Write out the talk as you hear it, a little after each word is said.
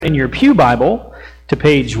in your Pew Bible to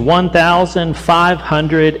page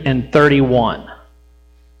 1531.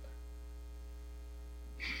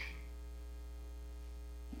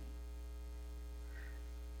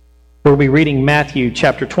 We'll be reading Matthew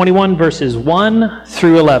chapter 21, verses 1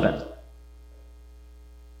 through 11.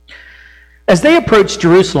 As they approached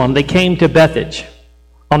Jerusalem, they came to Bethphage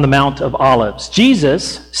on the Mount of Olives.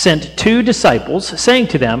 Jesus sent 2 disciples, saying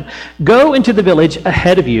to them, "Go into the village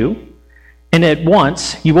ahead of you, and at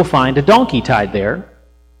once you will find a donkey tied there,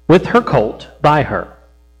 with her colt by her.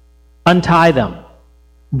 Untie them.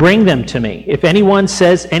 Bring them to me. If anyone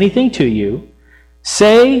says anything to you,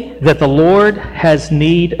 say that the Lord has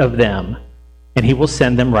need of them, and he will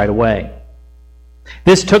send them right away."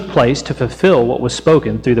 This took place to fulfill what was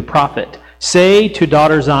spoken through the prophet. "Say to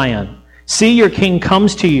daughter Zion, see your king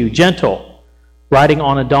comes to you, gentle, riding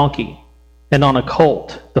on a donkey, and on a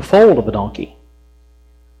colt, the foal of a donkey."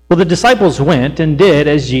 Well, the disciples went and did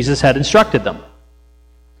as Jesus had instructed them.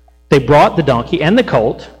 They brought the donkey and the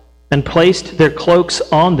colt and placed their cloaks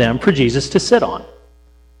on them for Jesus to sit on.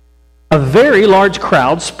 A very large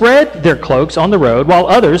crowd spread their cloaks on the road, while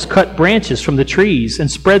others cut branches from the trees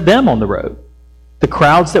and spread them on the road. The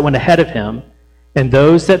crowds that went ahead of him and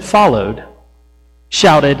those that followed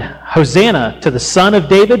shouted, "Hosanna to the Son of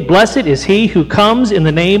David! Blessed is he who comes in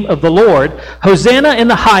the name of the Lord! Hosanna in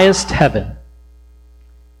the highest heaven!"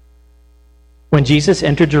 When Jesus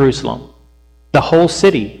entered Jerusalem, the whole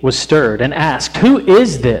city was stirred and asked, "Who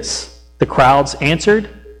is this?" The crowds answered,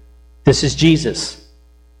 "This is Jesus,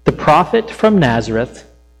 the prophet from Nazareth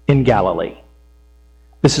in Galilee."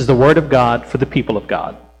 This is the word of God for the people of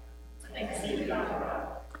God.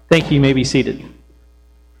 Thank you. You may be seated.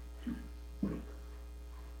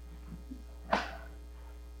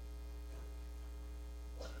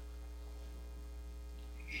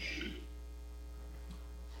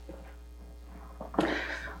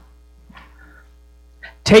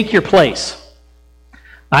 Take your place.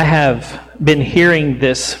 I have been hearing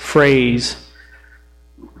this phrase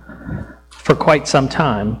for quite some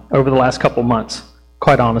time over the last couple months,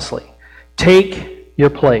 quite honestly. Take your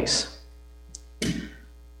place.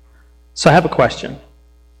 So I have a question.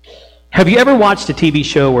 Have you ever watched a TV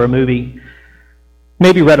show or a movie,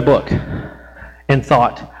 maybe read a book, and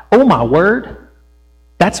thought, "Oh my word,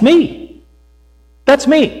 that's me. That's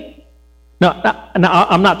me." No,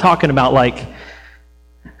 I'm not talking about like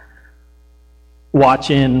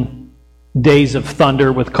watching Days of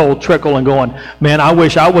Thunder with Cole Trickle and going, "Man, I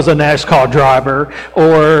wish I was a NASCAR driver,"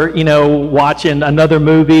 or, watching another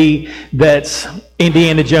movie that's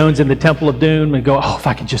Indiana Jones in the Temple of Doom and go, "Oh, if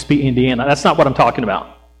I could just be Indiana." That's not what I'm talking about.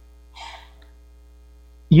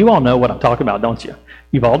 You all know what I'm talking about, don't you?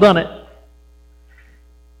 You've all done it.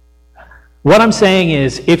 What I'm saying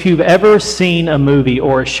is, if you've ever seen a movie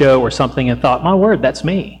or a show or something and thought, "My word, that's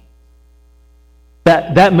me."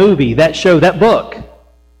 That movie, that show, that book,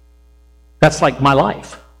 that's like my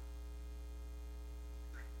life.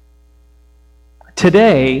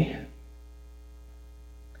 Today,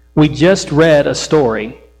 we just read a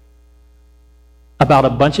story about a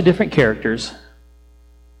bunch of different characters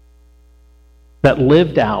that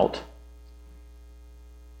lived out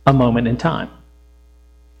a moment in time.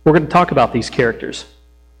 We're going to talk about these characters.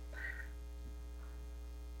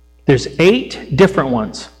 There's 8 different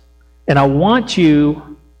ones. And I want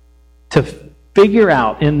you to figure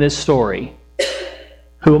out in this story,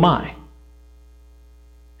 who am I?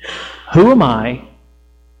 Who am I?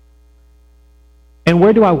 And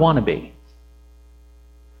where do I want to be?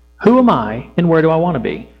 Who am I and where do I want to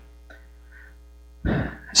be? It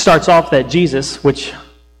starts off that Jesus, which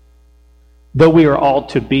though we are all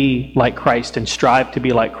to be like Christ and strive to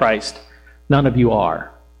be like Christ, none of you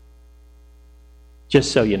are.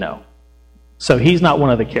 Just so you know. So he's not one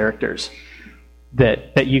of the characters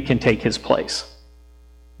that you can take his place.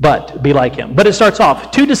 But be like him. But it starts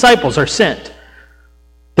off, 2 disciples are sent.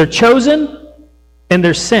 They're chosen and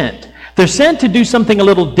they're sent. They're sent to do something a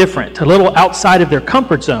little different, a little outside of their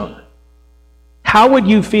comfort zone. How would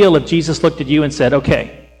you feel if Jesus looked at you and said,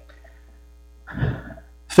 "Okay,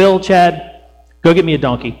 Phil, Chad, go get me a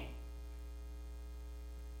donkey."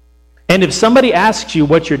 And if somebody asks you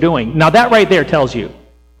what you're doing, now that right there tells you,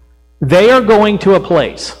 they are going to a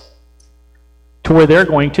place to where they're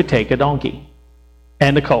going to take a donkey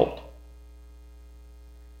and a colt.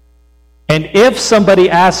 And if somebody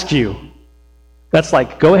asks you, that's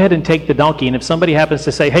like, go ahead and take the donkey. And if somebody happens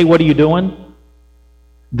to say, "Hey, what are you doing?"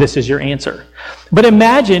 This is your answer. But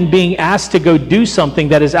imagine being asked to go do something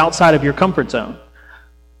that is outside of your comfort zone.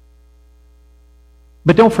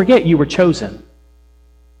 But don't forget, you were chosen.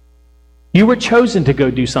 You were chosen to go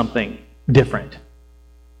do something different.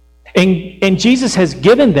 And Jesus has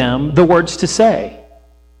given them the words to say.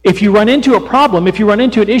 If you run into a problem, if you run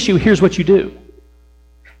into an issue, here's what you do.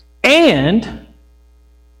 And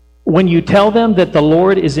when you tell them that the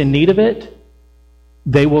Lord is in need of it,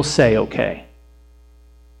 they will say, okay.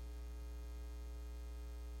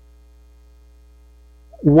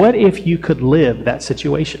 What if you could live that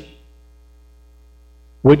situation?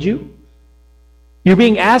 Would you? You're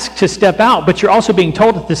being asked to step out, but you're also being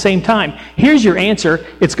told at the same time, here's your answer,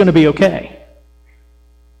 it's going to be okay.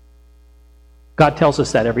 God tells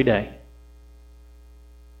us that every day.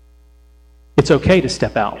 It's okay to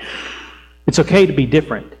step out. It's okay to be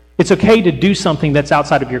different. It's okay to do something that's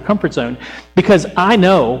outside of your comfort zone, because I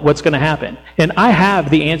know what's going to happen. And I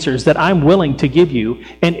have the answers that I'm willing to give you,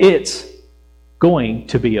 and it's going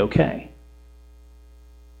to be okay.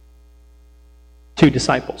 2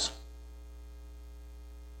 disciples.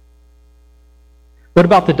 What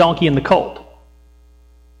about the donkey and the colt?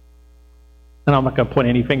 And I'm not going to point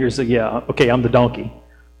any fingers. Yeah, okay, I'm the donkey.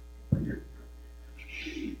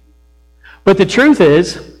 But the truth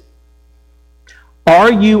is,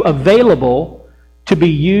 are you available to be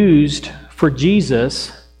used for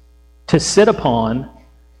Jesus to sit upon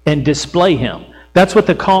and display him? That's what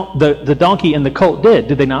the donkey and the colt did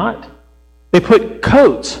they not? They put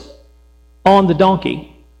coats on the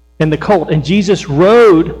donkey and the colt, and Jesus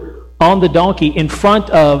rode on the donkey in front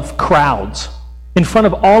of crowds, in front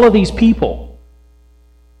of all of these people,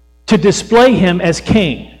 to display him as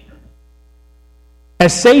king,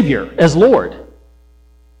 as Savior, as Lord.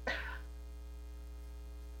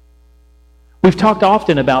 We've talked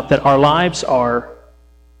often about that our lives are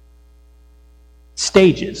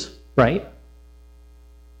stages, right?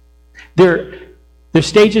 They're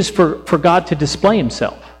stages for God to display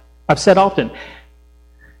himself. I've said often,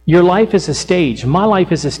 your life is a stage, my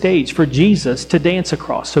life is a stage for Jesus to dance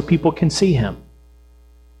across so people can see him.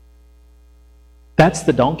 That's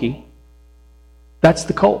the donkey. That's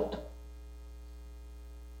the colt.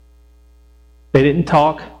 They didn't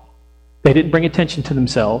talk. They didn't bring attention to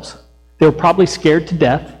themselves. They were probably scared to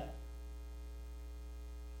death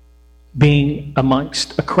being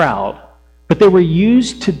amongst a crowd, but they were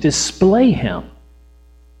used to display him.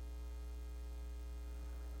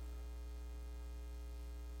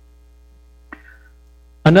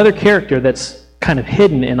 Another character that's kind of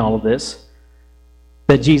hidden in all of this,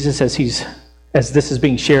 that Jesus, as this is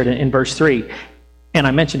being shared in verse 3, and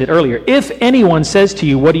I mentioned it earlier, if anyone says to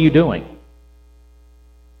you, what are you doing?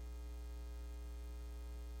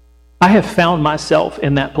 I have found myself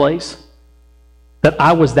in that place, that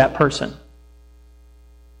I was that person.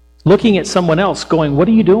 Looking at someone else going, what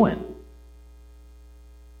are you doing?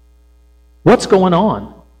 What's going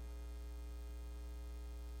on?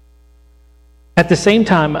 At the same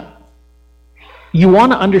time, you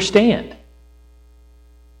want to understand.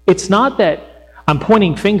 It's not that I'm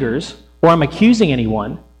pointing fingers or I'm accusing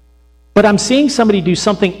anyone, but I'm seeing somebody do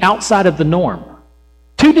something outside of the norm.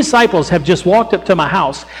 2 disciples have just walked up to my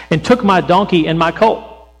house and took my donkey and my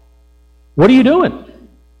colt. What are you doing?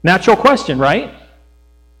 Natural question, right?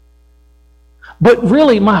 But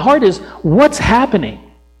really, my heart is, what's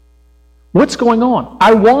happening? What's going on?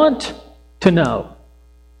 I want to know.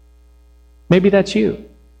 Maybe that's you.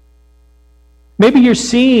 Maybe you're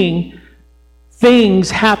seeing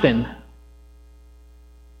things happen.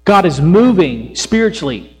 God is moving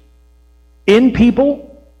spiritually in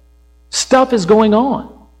people. Stuff is going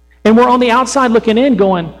on. And we're on the outside looking in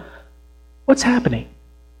going, what's happening?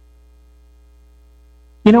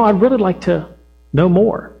 You know, I'd really like to know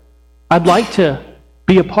more. I'd like to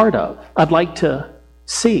be a part of. I'd like to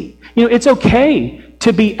see. You know, it's okay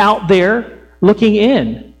to be out there looking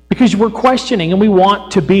in because we're questioning and we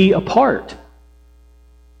want to be a part.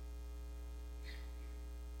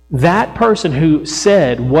 That person who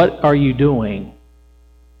said, what are you doing?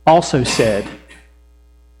 Also said,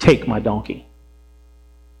 take my donkey.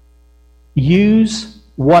 Use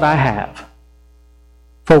what I have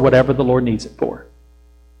for whatever the Lord needs it for.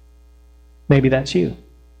 Maybe that's you.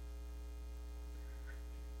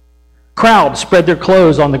 Crowds spread their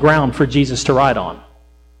clothes on the ground for Jesus to ride on.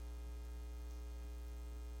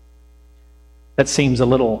 That seems a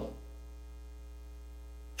little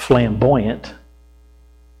flamboyant,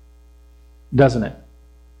 doesn't it?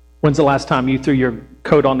 When's the last time you threw your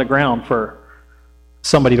coat on the ground for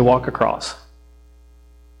somebody to walk across?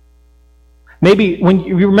 Maybe when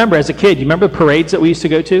you remember as a kid, you remember parades that we used to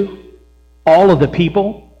go to? All of the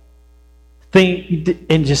people,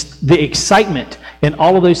 and just the excitement and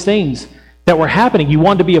all of those things that were happening. You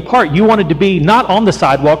wanted to be a part. You wanted to be not on the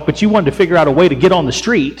sidewalk, but you wanted to figure out a way to get on the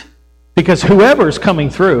street because whoever's coming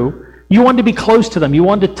through, You wanted to be close to them. You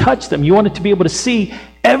wanted to touch them. You wanted to be able to see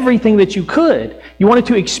everything that you could. You wanted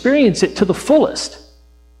to experience it to the fullest.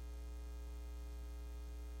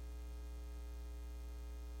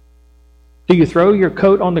 Do you throw your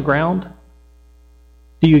coat on the ground?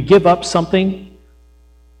 Do you give up something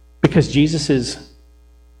because Jesus is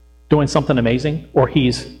doing something amazing, or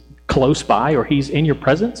he's close by, or he's in your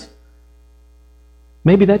presence?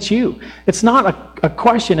 Maybe that's you. It's not a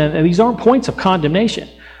question, and these aren't points of condemnation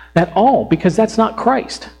at all, because that's not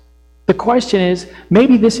Christ. The question is,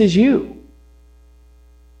 maybe this is you.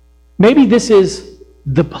 Maybe this is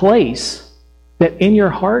the place that in your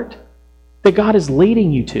heart that God is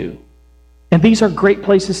leading you to. And these are great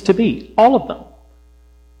places to be, all of them.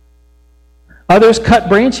 Others cut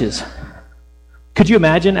branches. Could you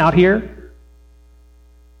imagine out here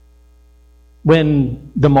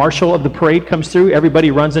when the marshal of the parade comes through,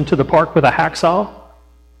 everybody runs into the park with a hacksaw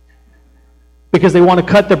because they want to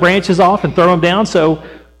cut the branches off and throw them down? So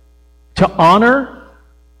to honor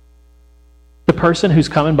the person who's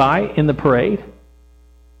coming by in the parade,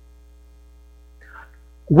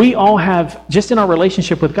 we all have, just in our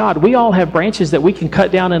relationship with God, we all have branches that we can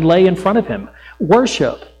cut down and lay in front of him.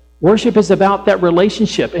 Worship is about that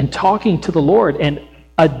relationship and talking to the Lord and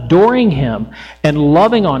adoring him and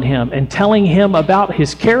loving on him and telling him about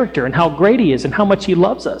his character and how great he is and how much he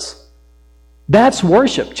loves us. That's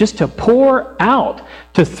worship, just to pour out,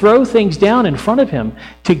 to throw things down in front of him,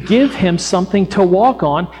 to give him something to walk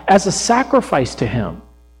on as a sacrifice to him.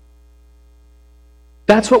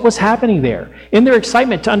 That's what was happening there. In their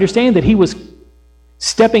excitement to understand that he was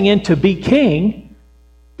stepping in to be king,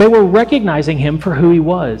 they were recognizing him for who he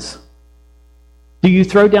was. Do you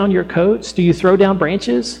throw down your coats? Do you throw down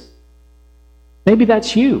branches? Maybe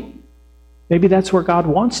that's you. Maybe that's where God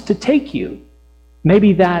wants to take you.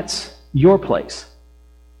 Maybe that's your place.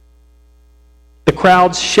 The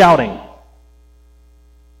crowd's shouting.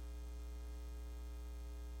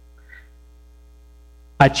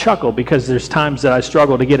 I chuckle because there's times that I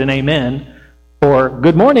struggle to get an amen or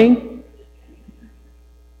good morning.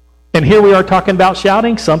 And here we are talking about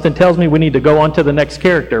shouting. Something tells me we need to go on to the next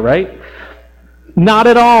character, right? Not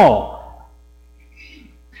at all.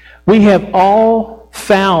 We have all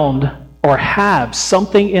found or have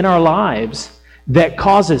something in our lives that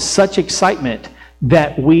causes such excitement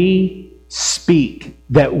that we speak,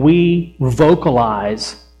 that we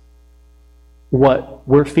vocalize what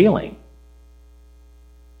we're feeling.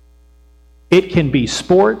 It can be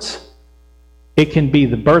sports. It can be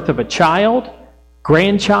the birth of a child,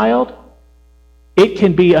 grandchild. It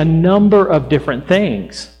can be a number of different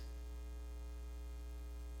things.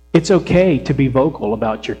 It's okay to be vocal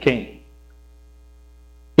about your king.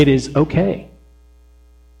 It is okay.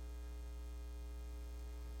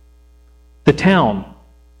 The town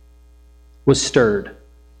was stirred.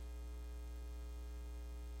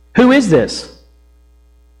 Who is this?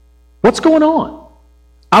 What's going on?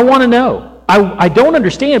 I want to know. I don't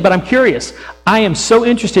understand, but I'm curious. I am so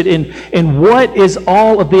interested in what is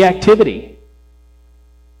all of the activity.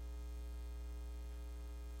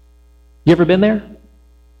 You ever been there?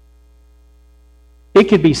 It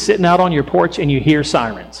could be sitting out on your porch and you hear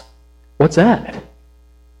sirens. What's that?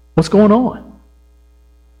 What's going on?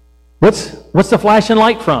 What's the flashing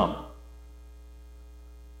light from?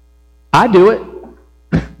 I do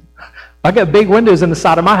it. I got big windows in the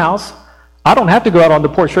side of my house. I don't have to go out on the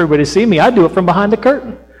porch for everybody to see me. I do it from behind the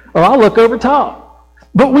curtain. Or I'll look over top.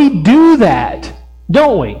 But we do that,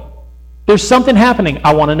 don't we? There's something happening.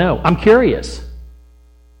 I want to know. I'm curious.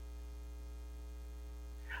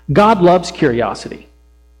 God loves curiosity.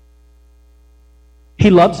 He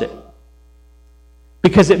loves it.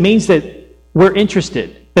 Because it means that we're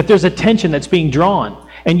interested, that there's attention that's being drawn.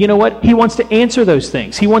 And you know what? He wants to answer those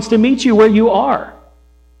things. He wants to meet you where you are.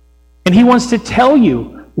 And he wants to tell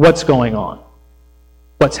you what's going on,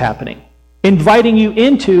 what's happening, inviting you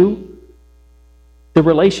into the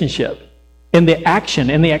relationship and the action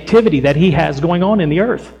and the activity that he has going on in the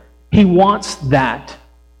earth. He wants that.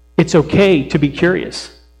 It's okay to be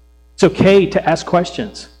curious. It's okay to ask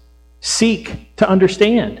questions. Seek to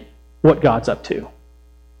understand what God's up to.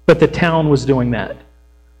 But the town was doing that.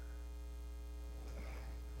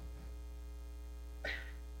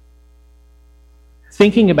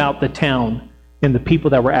 Thinking about the town and the people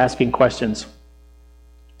that were asking questions,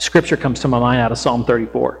 scripture comes to my mind out of Psalm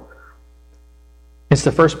 34. It's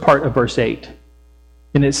the first part of verse 8.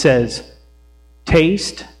 And it says,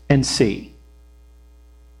 "Taste and see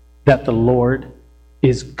that the Lord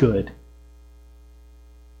is good."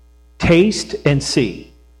 Taste and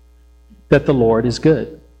see that the Lord is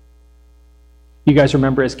good. You guys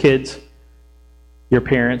remember as kids, your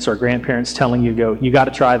parents or grandparents telling you, you got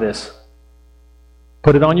to try this.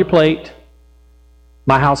 Put it on your plate.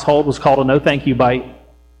 My household was called a no thank you bite.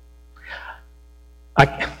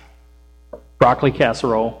 Broccoli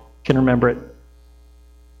casserole, can remember it.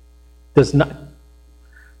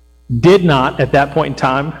 Did not at that point in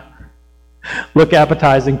time look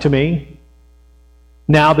appetizing to me.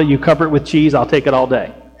 Now that you cover it with cheese, I'll take it all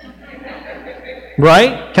day.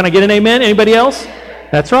 Right? Can I get an amen? Anybody else?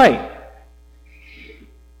 That's right.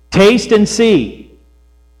 Taste and see.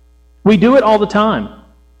 We do it all the time.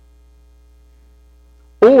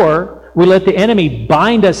 Or we let the enemy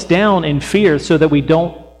bind us down in fear so that we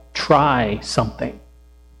don't try something.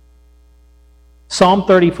 Psalm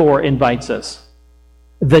 34 invites us.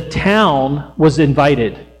 The town was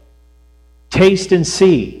invited. Taste and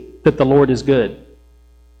see that the Lord is good.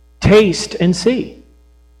 Taste and see.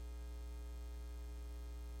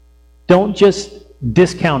 Don't just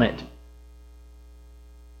discount it.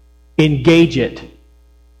 Engage it.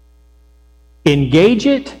 Engage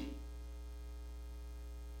it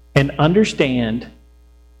and understand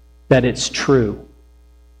that it's true.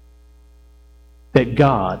 That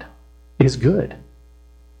God is good.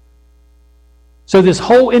 So this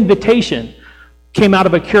whole invitation came out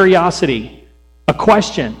of a curiosity, a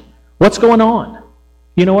question. What's going on?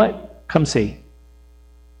 You know what? Come see.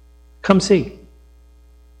 Come see.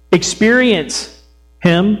 Experience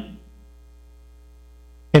Him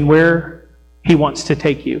and where He wants to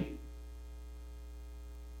take you.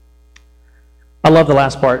 I love the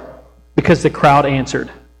last part because the crowd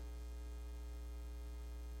answered.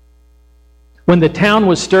 When the town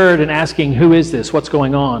was stirred and asking, who is this? What's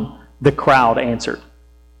going on? The crowd answered.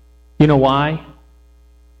 You know why?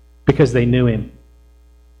 Because they knew Him.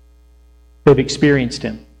 They've experienced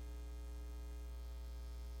Him.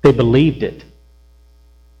 They believed it.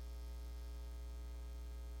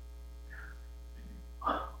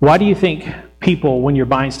 Why do you think people, when you're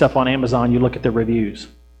buying stuff on Amazon, you look at the reviews?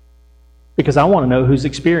 Because I want to know who's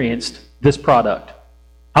experienced this product.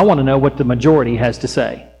 I want to know what the majority has to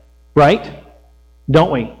say. Right?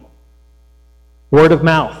 Don't we? Word of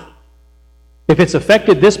mouth. If it's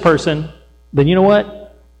affected this person, then you know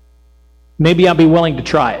what? Maybe I'll be willing to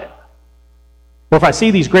try it. Or if I see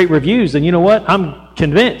these great reviews, then you know what? I'm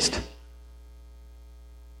convinced.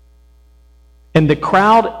 And the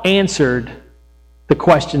crowd answered the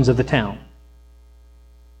questions of the town.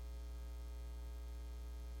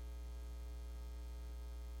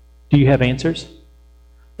 Do you have answers?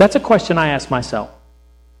 That's a question I ask myself.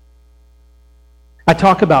 I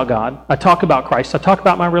talk about God. I talk about Christ. I talk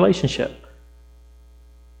about my relationship.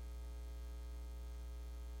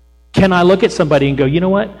 Can I look at somebody and go, you know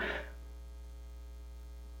what?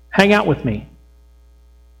 Hang out with me.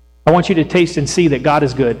 I want you to taste and see that God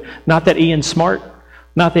is good. Not that Ian's smart.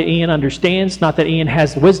 Not that Ian understands. Not that Ian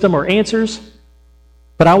has wisdom or answers.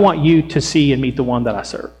 But I want you to see and meet the one that I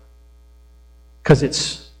serve. Because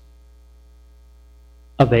it's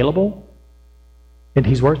available and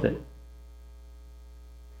He's worth it.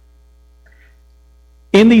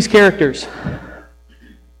 In these characters,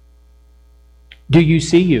 do you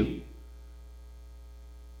see you?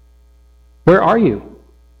 Where are you?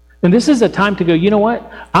 And this is a time to go, you know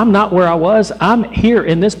what? I'm not where I was. I'm here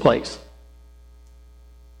in this place.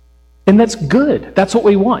 And that's good. That's what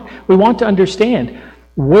we want. We want to understand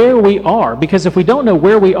where we are. Because if we don't know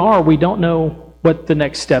where we are, we don't know what the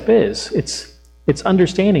next step is. It's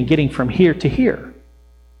understanding getting from here to here.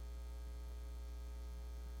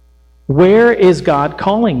 Where is God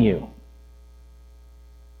calling you?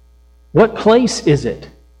 What place is it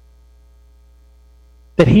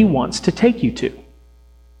that He wants to take you to?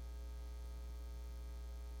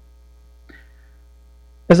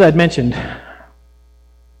 As I had mentioned,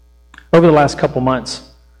 over the last couple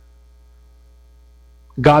months,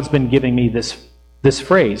 God's been giving me this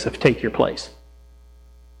phrase of take your place.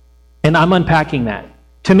 And I'm unpacking that.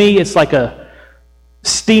 To me, it's like a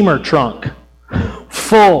steamer trunk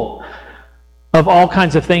full of all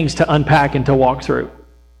kinds of things to unpack and to walk through.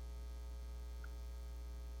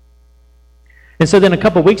 And so then a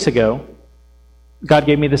couple weeks ago, God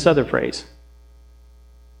gave me this other phrase.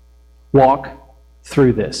 Walk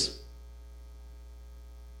through this.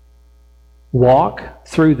 Walk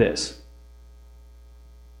through this.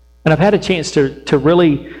 And I've had a chance to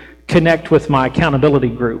really connect with my accountability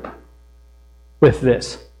group with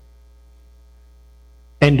this.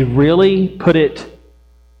 And to really put it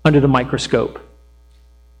under the microscope.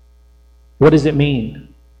 What does it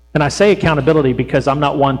mean? And I say accountability because I'm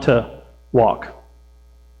not one to walk.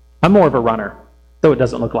 I'm more of a runner, though it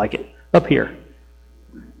doesn't look like it. Up here.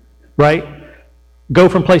 Right? Go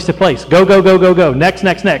from place to place. Go, go, go, go, go. Next,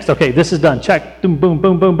 next, next. Okay, this is done. Check. Boom, boom,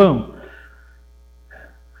 boom, boom, boom.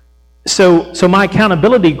 So my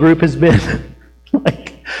accountability group has been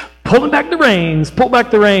like pull back the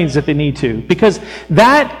reins if they need to. Because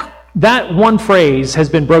that one phrase has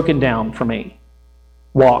been broken down for me.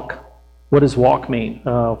 Walk. What does walk mean?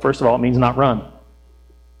 First of all, it means not run.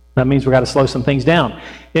 That means we've got to slow some things down.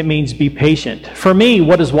 It means be patient. For me,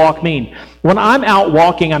 what does walk mean? When I'm out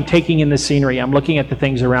walking, I'm taking in the scenery. I'm looking at the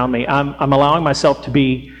things around me. I'm allowing myself to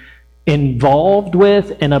be involved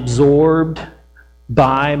with and absorbed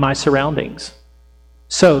by my surroundings.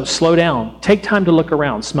 So slow down. Take time to look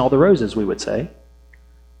around. Smell the roses, we would say.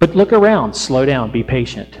 But look around. Slow down. Be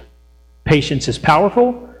patient. Patience is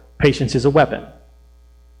powerful. Patience is a weapon.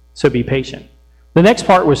 So be patient. The next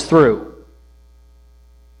part was through.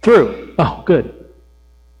 Through. Oh, good.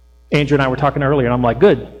 Andrew and I were talking earlier, and I'm like,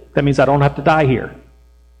 good. That means I don't have to die here.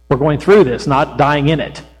 We're going through this, not dying in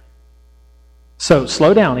it. So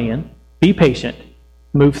slow down, Ian. Be patient.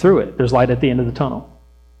 Move through it. There's light at the end of the tunnel.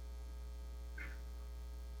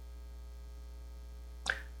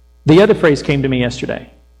 The other phrase came to me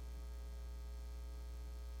yesterday.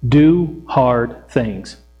 Do hard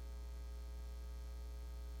things.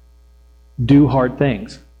 Do hard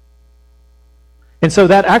things. And so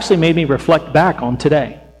that actually made me reflect back on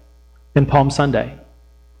today, in Palm Sunday.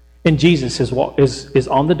 And Jesus is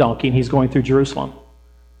on the donkey, and he's going through Jerusalem.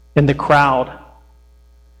 And the crowd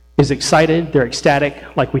is excited. They're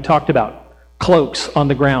ecstatic, like we talked about. Cloaks on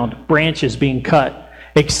the ground, branches being cut,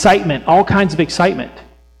 excitement, all kinds of excitement.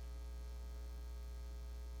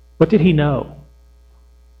 What did he know?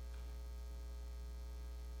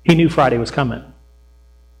 He knew Friday was coming.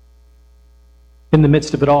 In the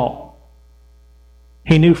midst of it all,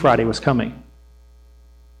 he knew Friday was coming.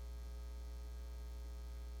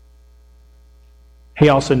 He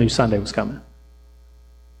also knew Sunday was coming.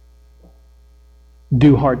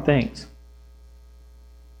 Do hard things.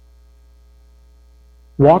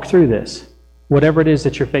 Walk through this, whatever it is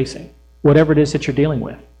that you're facing, whatever it is that you're dealing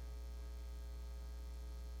with.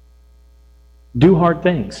 Do hard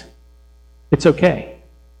things. It's okay.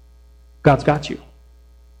 God's got you.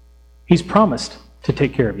 He's promised to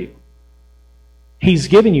take care of you. He's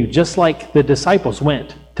given you, just like the disciples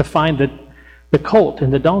went to find the colt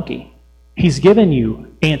and the donkey. He's given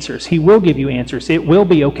you answers. He will give you answers. It will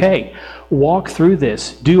be okay. Walk through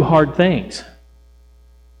this. Do hard things.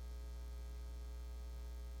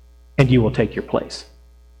 And you will take your place.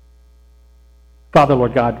 Father,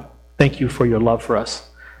 Lord God, thank you for your love for us.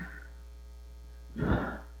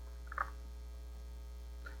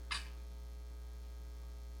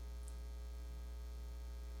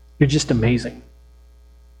 You're just amazing.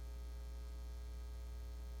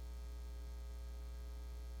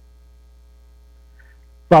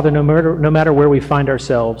 Father, no matter where we find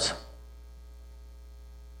ourselves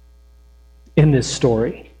in this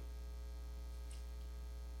story,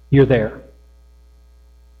 you're there.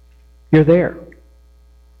 You're there.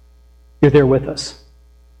 You're there with us.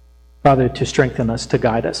 Father, to strengthen us, to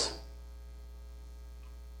guide us,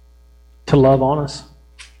 to love on us,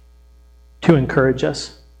 to encourage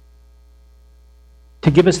us, to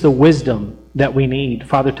give us the wisdom that we need.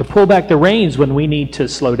 Father, to pull back the reins when we need to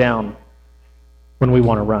slow down, when we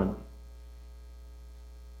want to run.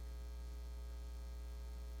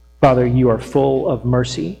 Father, you are full of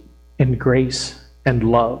mercy and grace and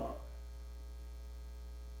love.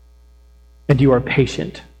 And you are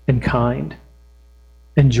patient and kind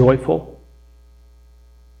and joyful.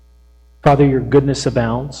 Father, your goodness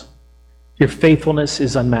abounds. Your faithfulness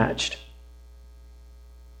is unmatched.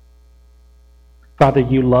 Father,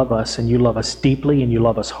 you love us, and you love us deeply, and you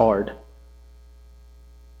love us hard.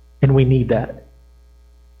 And we need that.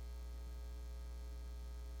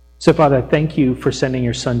 So, Father, I thank you for sending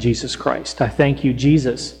your Son, Jesus Christ. I thank you,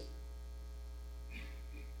 Jesus,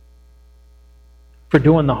 for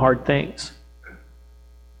doing the hard things.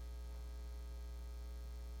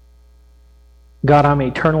 God, I'm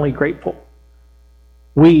eternally grateful.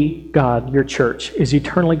 We, God, your church, is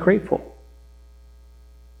eternally grateful.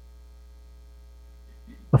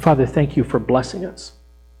 But Father, thank you for blessing us,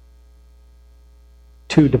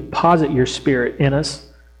 to deposit your Spirit in us,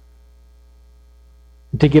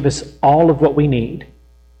 to give us all of what we need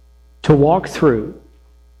to walk through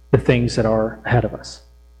the things that are ahead of us.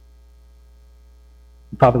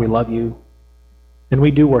 Father, we love you, and we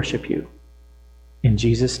do worship you. In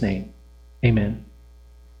Jesus' name, amen.